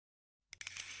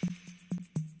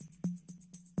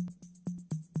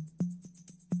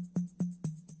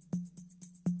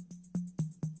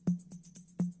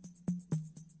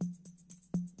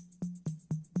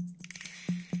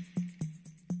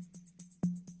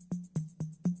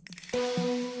Hi,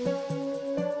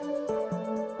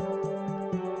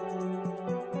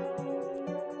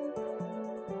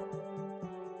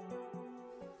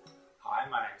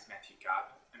 my name is Matthew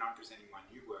Gardner and I'm presenting my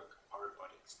new work,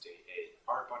 Oribotics DE.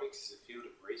 Oribotics is a field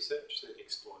of research that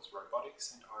explores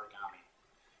robotics and origami.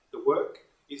 The work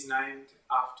is named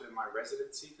after my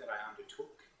residency that I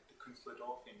undertook at the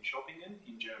Künstlersdorf in Schoppingen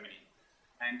in Germany.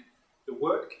 And the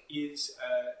work is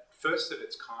first of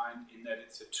its kind in that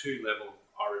it's a two-level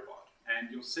Oribot. And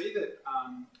you'll see that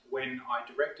when I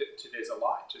direct it to, there's a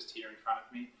light just here in front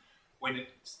of me. When it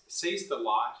sees the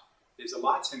light, there's a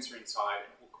light sensor inside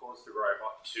and it will cause the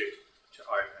robot to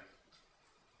open.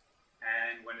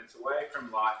 And when it's away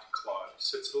from light, close.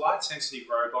 So it's a light sensitive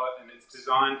robot and it's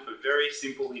designed for very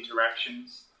simple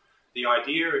interactions. The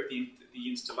idea of the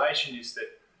installation is that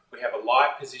we have a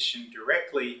light position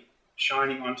directly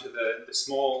shining onto the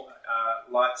small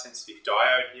light sensitive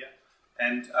diode here.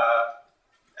 And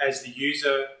as the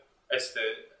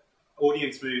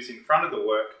audience moves in front of the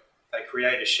work, they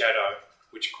create a shadow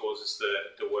which causes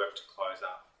the work to close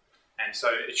up. And so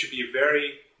it should be a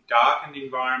very darkened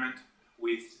environment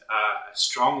with a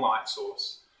strong light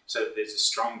source, so that there's a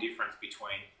strong difference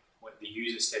between the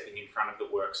user stepping in front of the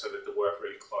work so that the work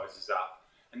really closes up.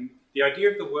 And the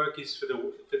idea of the work is for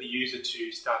the user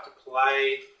to start to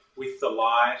play with the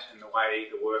light and the way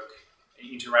the work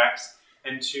interacts,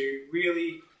 and to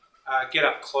really get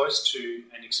up close to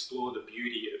and explore the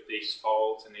beauty of these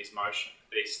folds and these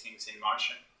things in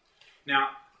motion. Now,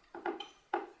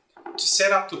 to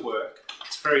set up the work,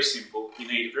 it's very simple. You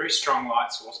need a very strong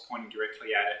light source pointing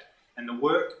directly at it, and the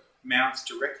work mounts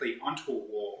directly onto a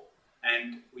wall.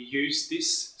 And we use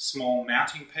this small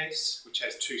mounting piece, which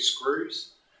has two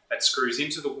screws, that screws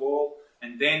into the wall,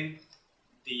 and then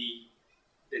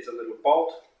there's a little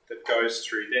bolt that goes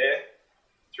through there,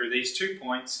 through these 2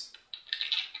 points,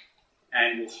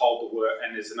 and will hold the work,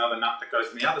 and there's another nut that goes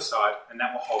on the other side, and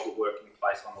that will hold the work in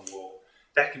place on the wall.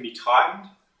 That can be tightened,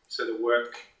 so the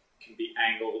work can be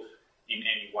angled in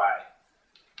any way.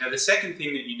 Now the second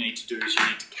thing that you need to do is you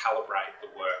need to calibrate the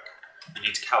work. You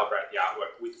need to calibrate the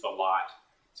artwork with the light.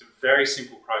 It's a very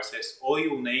simple process. All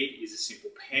you'll need is a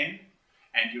simple pen,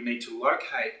 and you'll need to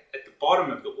locate at the bottom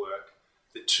of the work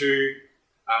the two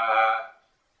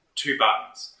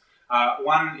buttons.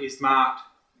 One is marked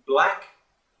black,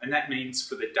 and that means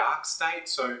for the dark state.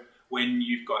 So when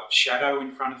you've got shadow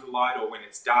in front of the light or when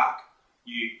it's dark,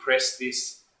 you press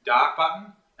this dark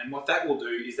button, and what that will do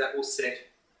is that will set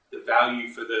the value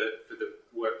for the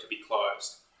work to be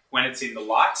closed. When it's in the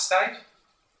light state,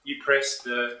 you press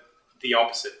the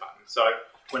opposite button. So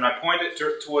when I point it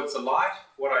towards the light,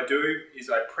 what I do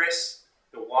is I press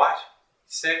the white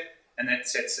set, and that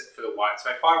sets it for the white.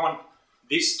 So if I want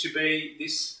this to be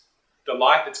the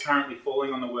light that's currently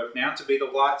falling on the work now to be the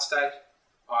light state,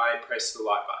 I press the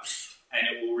light button, and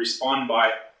it will respond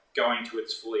by going to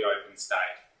its fully open state.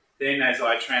 Then as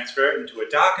I transfer it into a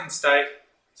darkened state,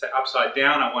 so upside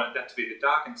down, I want that to be the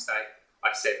darkened state,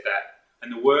 I set that.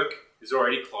 And the work is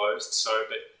already closed,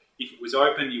 but if it was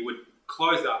open, you would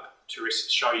close up to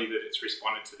show you that it's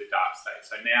responded to the dark state.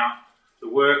 So now the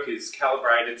work is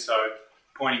calibrated, so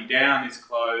pointing down is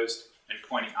closed and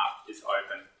pointing up is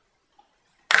open.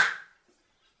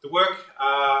 The work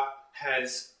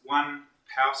has one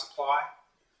power supply.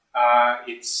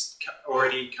 It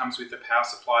already comes with a power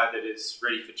supply that is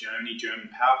ready for German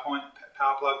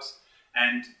power plugs,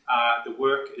 and the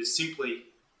work is simply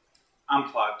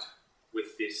unplugged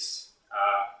with this,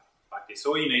 like this.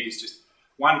 All you need is just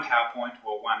one power point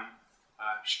or one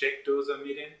Steckdose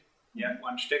mitnehmen,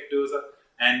 one Steckdose,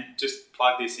 and just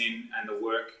plug this in, and the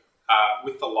work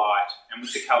with the light and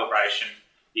with the calibration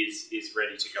is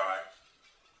ready to go.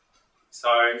 So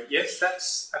yes,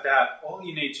 that's about all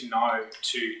you need to know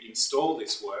to install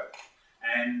this work,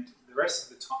 and the rest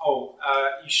of the time,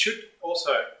 you should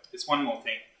also, there's one more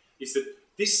thing, is that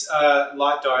this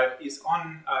light diode is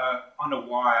on a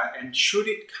wire, and should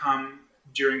it come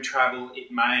during travel, it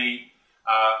may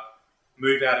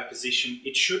move out of position.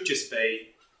 It should just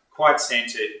be quite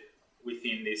centered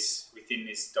within this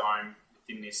dome,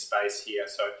 within this space here.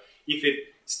 So if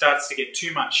it starts to get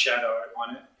too much shadow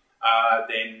on it,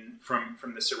 then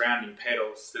from the surrounding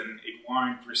petals, then it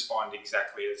won't respond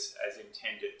exactly as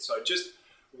intended. So just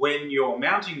when you're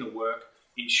mounting the work,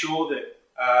 ensure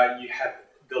that you have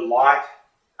the light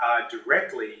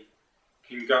directly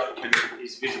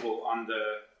is visible on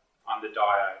the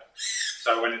diode.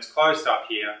 So when it's closed up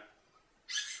here,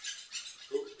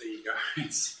 there you go.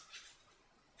 That's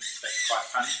quite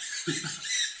funny.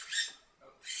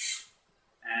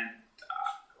 And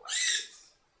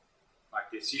like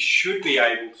this, you should be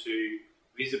able to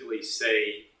visibly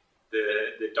see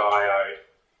the diode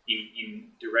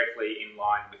directly in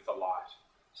line with the light,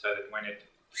 so that when it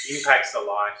impacts the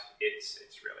light, it's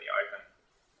really open.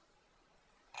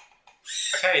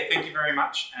 Okay, thank you very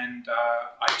much, and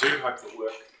I do hope the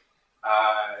work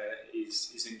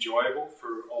is enjoyable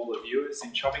for all the viewers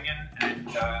in Choppingen, and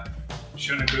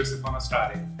schöne Grüße von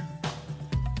Australien.